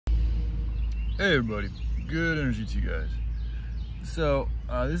Hey everybody, good energy to you guys. So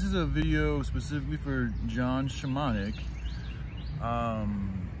this is a video specifically for Jan Shamanic, a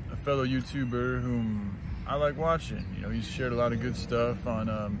fellow YouTuber whom I like watching. You know, he's shared a lot of good stuff on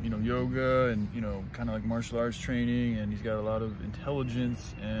yoga and kind of like martial arts training, and he's got a lot of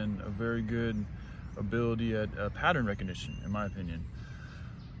intelligence and a very good ability at pattern recognition, in my opinion.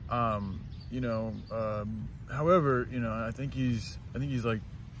 However, I think he's like,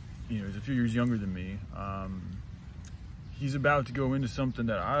 he's a few years younger than me. He's about to go into something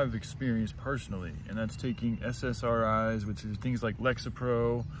that I've experienced personally, and that's taking SSRIs, which is things like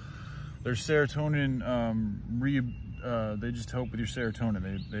Lexapro. Their serotonin, they just help with your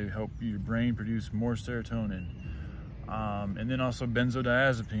serotonin. They help your brain produce more serotonin. And then also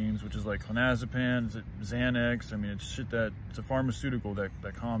benzodiazepines, which is like clonazepam, Xanax. I mean, it's shit it's a pharmaceutical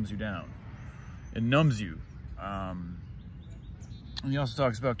that calms you down. It numbs you. And he also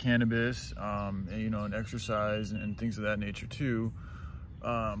talks about cannabis, and exercise and things of that nature too.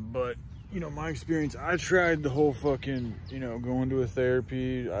 But my experience, I tried the whole fucking, going to a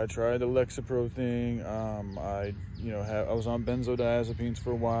therapy. I tried the Lexapro thing. I was on benzodiazepines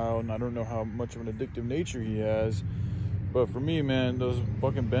for a while, and I don't know how much of an addictive nature he has. But for me, man, those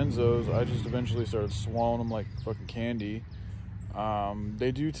fucking benzos, I just eventually started swallowing them like fucking candy.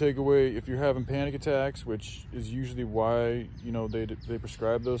 They do take away, if you're having panic attacks, which is usually why, they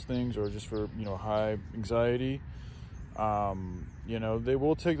prescribe those things, or just for, high anxiety. They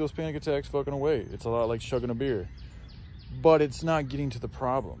will take those panic attacks fucking away. It's a lot like chugging a beer. But it's not getting to the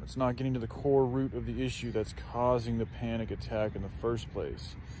problem. It's not getting to the core root of the issue that's causing the panic attack in the first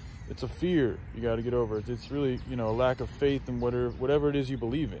place. It's a fear you got to get over. It's really, a lack of faith in whatever it is you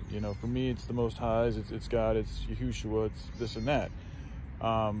believe in. For me, it's the Most Highs, it's God, it's Yahushua, it's this and that.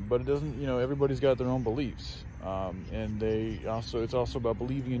 But it doesn't, everybody's got their own beliefs. And it's also about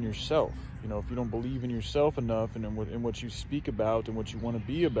believing in yourself. If you don't believe in yourself enough and in what you speak about and what you want to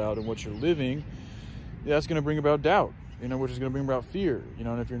be about and what you're living, that's going to bring about doubt, which is going to bring about fear,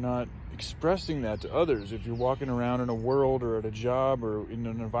 and if you're not expressing that to others, if you're walking around in a world or at a job or in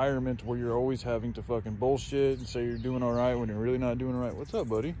an environment where you're always having to fucking bullshit and say you're doing all right when you're really not doing all right. What's up,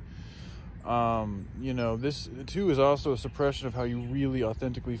 buddy? This too is also a suppression of how you really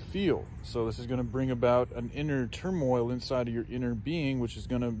authentically feel. So this is going to bring about an inner turmoil inside of your inner being, which is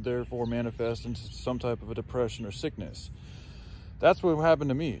going to therefore manifest into some type of a depression or sickness. That's what happened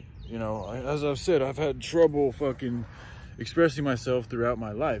to me. As I've said, I've had trouble fucking expressing myself throughout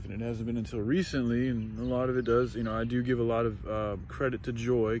my life, and it hasn't been until recently, and a lot of it does, I do give a lot of credit to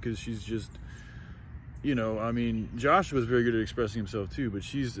Joy, because she's just, Josh was very good at expressing himself too, but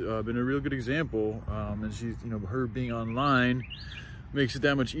she's been a real good example, and she's, her being online makes it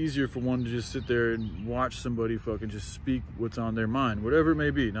that much easier for one to just sit there and watch somebody fucking just speak what's on their mind, whatever it may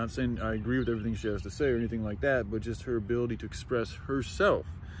be. Not saying I agree with everything she has to say or anything like that, but just her ability to express herself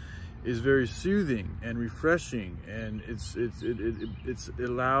is very soothing and refreshing, and it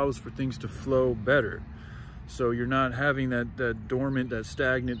allows for things to flow better. So you're not having that dormant, that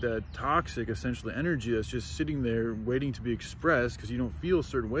stagnant, that toxic essentially energy that's just sitting there waiting to be expressed because you don't feel a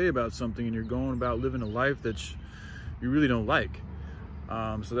certain way about something, and you're going about living a life that you really don't like.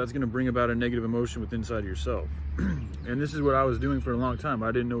 So that's going to bring about a negative emotion within inside of yourself. And this is what I was doing for a long time.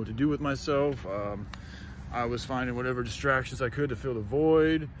 I didn't know what to do with myself. I was finding whatever distractions I could to fill the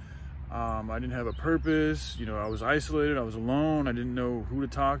void. I didn't have a purpose, I was isolated, I was alone, I didn't know who to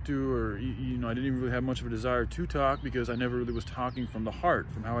talk to, or, I didn't even really have much of a desire to talk, because I never really was talking from the heart,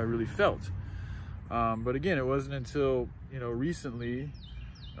 from how I really felt. But again, it wasn't until, recently,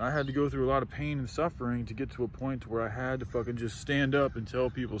 I had to go through a lot of pain and suffering to get to a point where I had to fucking just stand up and tell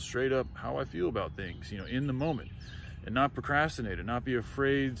people straight up how I feel about things, in the moment, and not procrastinate, and not be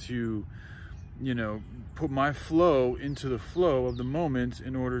afraid to, put my flow into the flow of the moment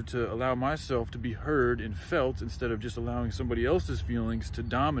in order to allow myself to be heard and felt, instead of just allowing somebody else's feelings to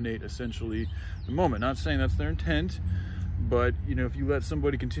dominate essentially the moment. Not saying that's their intent, but if you let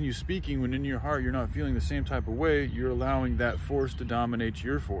somebody continue speaking when in your heart you're not feeling the same type of way, you're allowing that force to dominate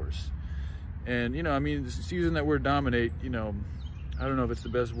your force. And just using that word dominate, I don't know if it's the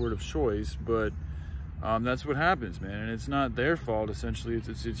best word of choice, but that's what happens, man. And it's not their fault, essentially.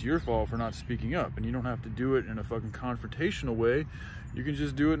 It's your fault for not speaking up. And you don't have to do it in a fucking confrontational way. You can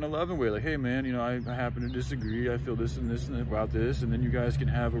just do it in a loving way. Like, hey, man, I happen to disagree. I feel this and about this. And then you guys can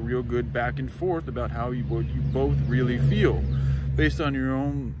have a real good back and forth about how you both really feel, based on your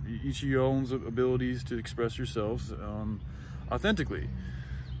each of your own abilities to express yourselves authentically.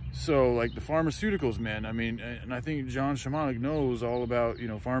 So like the pharmaceuticals, man, I mean, and I think Jan Shamanic knows all about, you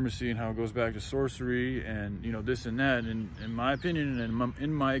know, pharmacy and how it goes back to sorcery and, you know, this and that. And in my opinion and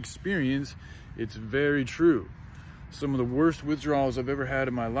in my experience, it's very true. Some of the worst withdrawals I've ever had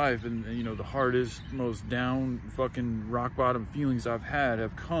in my life, and you know, the hardest, most down fucking rock bottom feelings I've had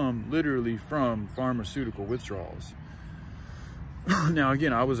have come literally from pharmaceutical withdrawals. Now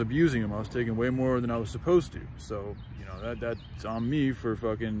again, I was abusing them. I was taking way more than I was supposed to. So, you know, that's on me for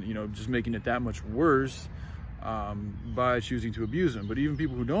fucking, you know, just making it that much worse by choosing to abuse them. But even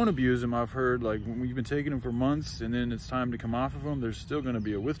people who don't abuse them, I've heard, like, when you've been taking them for months and then it's time to come off of them, there's still going to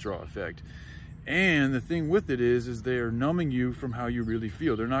be a withdrawal effect. And the thing with it is they are numbing you from how you really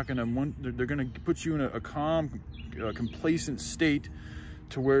feel. They're not going to, they're going to put you in a calm, complacent state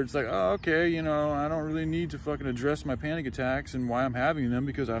to where it's like, oh, okay, you know, I don't really need to fucking address my panic attacks and why I'm having them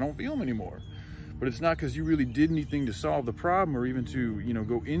because I don't feel them anymore. But it's not because you really did anything to solve the problem or even to, you know,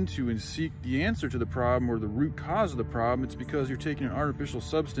 go into and seek the answer to the problem or the root cause of the problem. It's because you're taking an artificial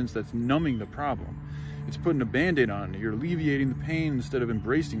substance that's numbing the problem. It's putting a Band-Aid on it. You're alleviating the pain instead of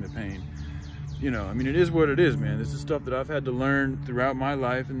embracing the pain. You know, I mean, it is what it is, man. This is stuff that I've had to learn throughout my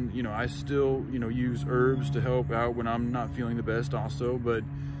life. And, you know, I still, you know, use herbs to help out when I'm not feeling the best also. But,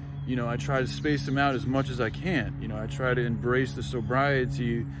 you know, I try to space them out as much as I can. You know, I try to embrace the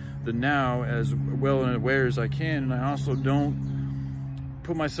sobriety, the now, as well and aware as I can. And I also don't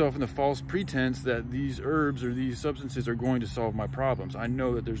put myself in the false pretense that these herbs or these substances are going to solve my problems. I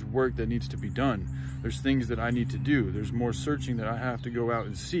know that there's work that needs to be done. There's things that I need to do. There's more searching that I have to go out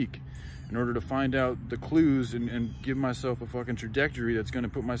and seek in order to find out the clues and give myself a fucking trajectory that's going to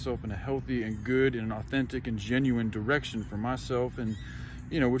put myself in a healthy and good and authentic and genuine direction for myself, and,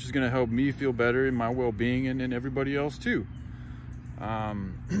 you know, which is going to help me feel better in my well-being and everybody else too.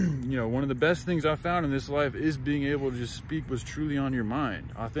 You know, one of the best things I found in this life is being able to just speak what's truly on your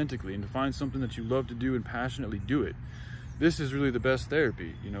mind authentically and to find something that you love to do and passionately do it. This is really the best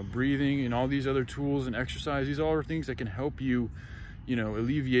therapy. You know, breathing and all these other tools and exercise, these all are things that can help you, you know,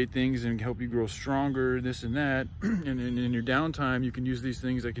 alleviate things and help you grow stronger, this and that. And in your downtime, you can use these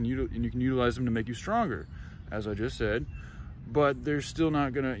things that you can utilize them to make you stronger, as I just said. But they're still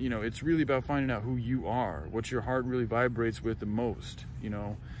not gonna, you know, it's really about finding out who you are, what your heart really vibrates with the most. You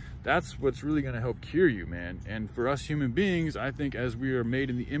know, that's what's really gonna help cure you, man. And for us human beings, I think as we are made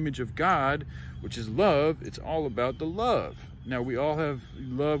in the image of God, which is love, it's all about the love. Now, we all have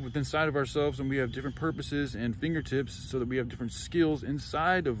love within inside of ourselves, and we have different purposes and fingertips so that we have different skills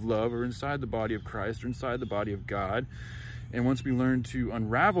inside of love or inside the body of Christ or inside the body of God. And once we learn to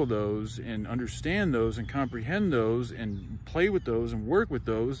unravel those and understand those and comprehend those and play with those and work with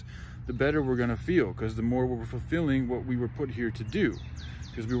those, the better we're going to feel, because the more we're fulfilling what we were put here to do.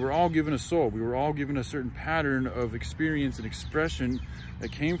 Because we were all given a soul. We were all given a certain pattern of experience and expression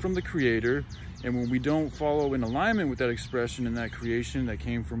that came from the Creator. And when we don't follow in alignment with that expression and that creation that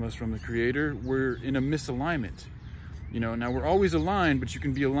came from us from the Creator, we're in a misalignment. You know, now we're always aligned, but you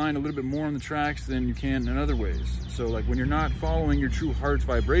can be aligned a little bit more on the tracks than you can in other ways. So like when you're not following your true heart's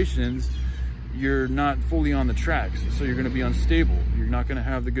vibrations, you're not fully on the tracks. So you're going to be unstable. You're not going to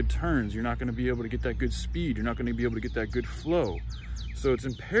have the good turns. You're not going to be able to get that good speed. You're not going to be able to get that good flow. So it's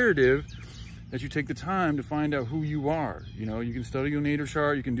imperative that you take the time to find out who you are. You know, you can study your natal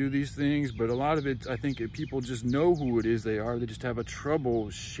chart, you can do these things, but a lot of it, I think people just know who it is they are. They just have a trouble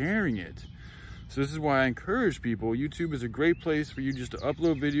sharing it. So this is why I encourage people. YouTube is a great place for you just to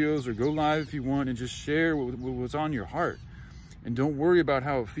upload videos or go live if you want and just share what's on your heart. And don't worry about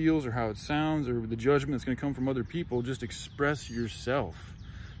how it feels or how it sounds or the judgment that's going to come from other people. Just express yourself.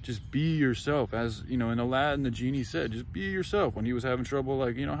 Just be yourself. As, you know, in Aladdin, the genie said, just be yourself. When he was having trouble,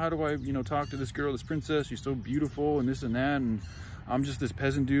 like, you know, how do I, you know, talk to this girl, this princess? She's so beautiful and this and that. And I'm just this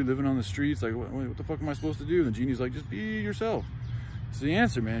peasant dude living on the streets. Like, what the fuck am I supposed to do? And the genie's like, just be yourself. It's the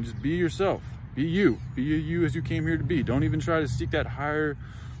answer, man. Just be yourself. Be you. Be you as you came here to be. Don't even try to seek that higher.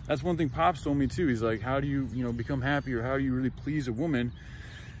 That's one thing Pops told me too. He's like, how do you, you know, become happy, or how do you really please a woman?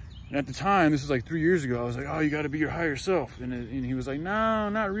 And at the time, this was like 3 years ago, I was like, oh, you got to be your higher self. And he was like, no,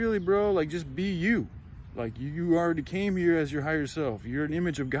 not really, bro. Like, just be you. Like, you already came here as your higher self. You're an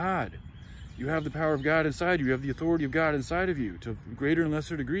image of God. You have the power of God inside you. You have the authority of God inside of you to greater and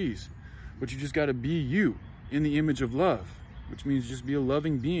lesser degrees. But you just got to be you in the image of love, which means just be a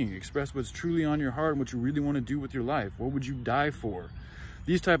loving being. Express what's truly on your heart and what you really want to do with your life. What would you die for?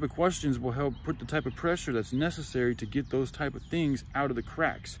 These type of questions will help put the type of pressure that's necessary to get those type of things out of the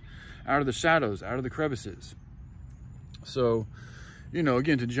cracks, out of the shadows, out of the crevices. So, you know,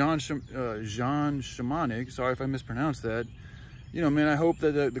 again, to Jan Shamanic, sorry if I mispronounced that, you know, man, I hope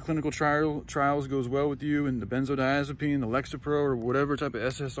that the clinical trials goes well with you, and the benzodiazepine, the Lexapro, or whatever type of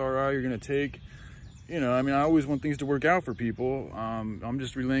SSRI you're going to take. You know, I mean, I always want things to work out for people. I'm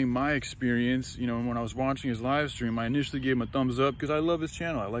just relaying my experience. You know, when I was watching his live stream, I initially gave him a thumbs up because I love his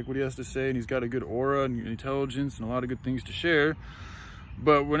channel. I like what he has to say, and he's got a good aura and intelligence and a lot of good things to share.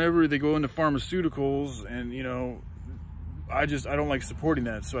 But whenever they go into pharmaceuticals, and, you know, I don't like supporting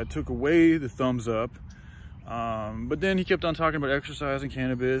that. So I took away the thumbs up. But then he kept on talking about exercise and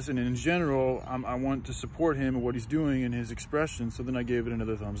cannabis, and in general, I want to support him and what he's doing and his expression. So then I gave it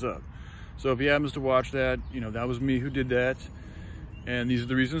another thumbs up. So if he happens to watch that, you know, that was me who did that. And these are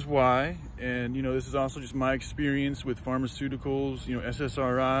the reasons why. And, you know, this is also just my experience with pharmaceuticals, you know,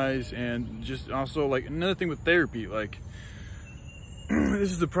 SSRIs, and just also, like, another thing with therapy. Like,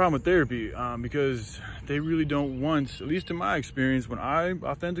 this is the problem with therapy, because they really don't want, at least in my experience, when I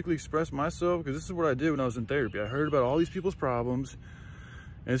authentically express myself, because this is what I did when I was in therapy. I heard about all these people's problems.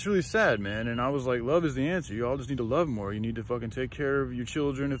 And it's really sad, man. And I was like, love is the answer. You all just need to love more. You need to fucking take care of your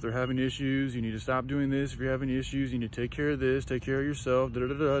children if they're having issues. You need to stop doing this if you're having issues. You need to take care of this, take care of yourself.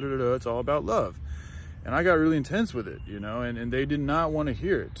 It's all about love. And I got really intense with it, you know, and they did not want to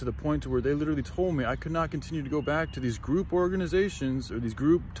hear it, to the point to where they literally told me I could not continue to go back to these group organizations or these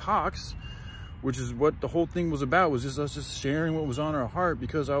group talks, which is what the whole thing was about, was just us just sharing what was on our heart,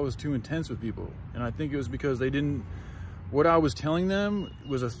 because I was too intense with people. And I think it was because they didn't, what I was telling them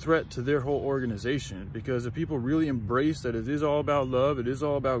was a threat to their whole organization. Because if people really embrace that it is all about love, it is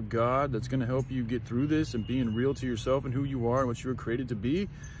all about God, that's going to help you get through this and being real to yourself and who you are and what you were created to be,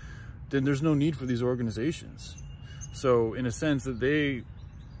 then there's no need for these organizations. So in a sense that they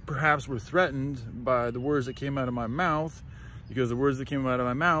perhaps were threatened by the words that came out of my mouth, because the words that came out of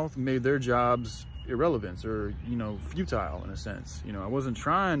my mouth made their jobs irrelevant, or, you know, futile in a sense. You know, I wasn't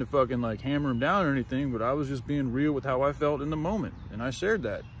trying to fucking like hammer them down or anything, but I was just being real with how I felt in the moment, and I shared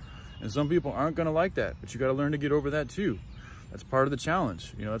that. And some people aren't gonna like that, but you gotta learn to get over that too. That's part of the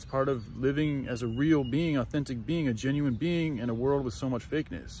challenge. You know, that's part of living as a real being, authentic being, a genuine being in a world with so much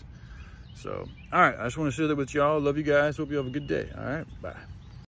fakeness. So, all right, I just want to share that with y'all. Love you guys. Hope you have a good day. All right, bye.